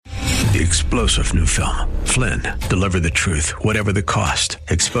The explosive new film, Flynn, Deliver the Truth, Whatever the Cost,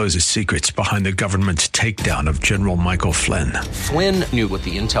 exposes secrets behind the government's takedown of General Michael Flynn. Flynn knew what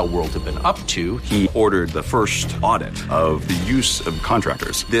the intel world had been up to. He ordered the first audit of the use of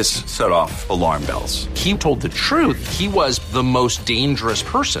contractors. This set off alarm bells. He told the truth. He was the most dangerous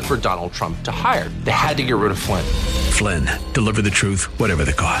person for Donald Trump to hire. They had to get rid of Flynn. Flynn, Deliver the Truth, Whatever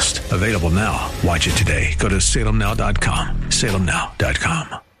the Cost. Available now. Watch it today. Go to salemnow.com.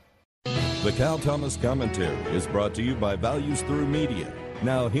 salemnow.com. The Cal Thomas Commentary is brought to you by Values Through Media.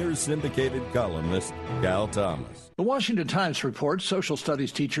 Now here's syndicated columnist Cal Thomas. The Washington Times reports social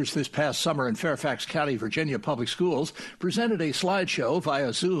studies teachers this past summer in Fairfax County, Virginia public schools presented a slideshow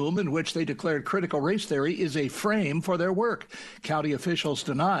via Zoom in which they declared critical race theory is a frame for their work. County officials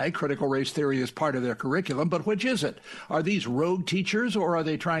deny critical race theory is part of their curriculum, but which is it? Are these rogue teachers, or are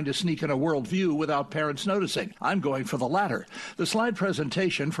they trying to sneak in a worldview without parents noticing? I'm going for the latter. The slide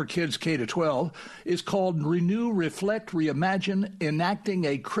presentation for kids K-12 is called Renew, Reflect, Reimagine, Enacting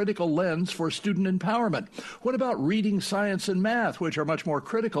a Critical Lens for Student Empowerment. What about reading, science, and math, which are much more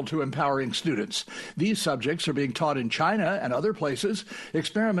critical to empowering students? These subjects are being taught in China and other places.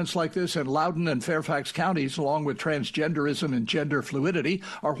 Experiments like this in Loudoun and Fairfax counties, along with transgenderism and gender fluidity,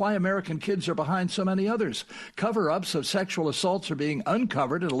 are why American kids are behind so many others. Cover-ups of sexual assaults are being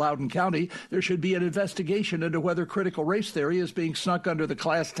uncovered in Loudoun County. There should be an investigation into whether critical race theory is being snuck under the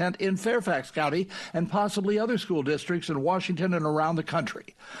class tent in Fairfax County and possibly other school districts in Washington and around the country.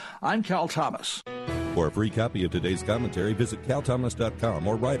 I'm Cal Thomas. For a free copy of today's commentary, visit calthomas.com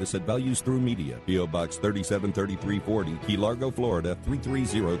or write us at Values Through Media, P.O. Box 373340, Key Largo, Florida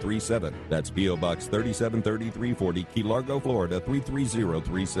 33037. That's P.O. Box 373340, Key Largo, Florida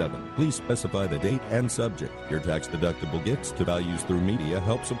 33037. Please specify the date and subject. Your tax-deductible gifts to Values Through Media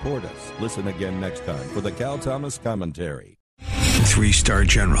help support us. Listen again next time for the Cal Thomas Commentary. Three-star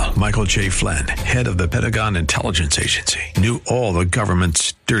General Michael J. Flynn, head of the Pentagon Intelligence Agency, knew all the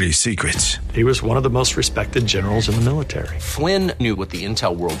government's dirty secrets. He was one of the most respected generals in the military. Flynn knew what the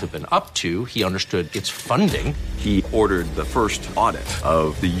intel world had been up to. He understood its funding. He ordered the first audit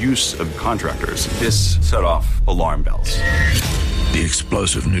of the use of contractors. This set off alarm bells. The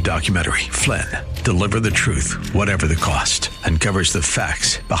explosive new documentary, Flynn, Deliver the Truth, Whatever the Cost, uncovers the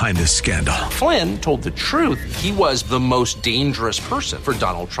facts behind this scandal. Flynn told the truth. He was the most dangerous person for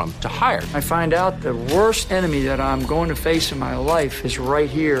Donald Trump to hire. I find out the worst enemy that I'm going to face in my life is right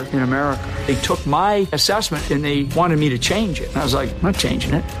here in America. They took my assessment and they wanted me to change it. And I was like, I'm not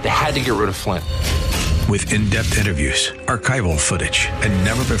changing it. They had to get rid of Flynn. With in-depth interviews, archival footage, and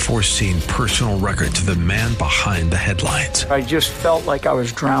never-before-seen personal records of the man behind the headlines. I just felt like I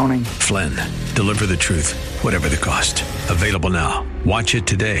was drowning. Flynn, Deliver the Truth, Whatever the Cost. Available now. Watch it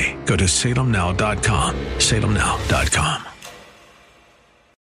today. Go to salemnow.com. salemnow.com.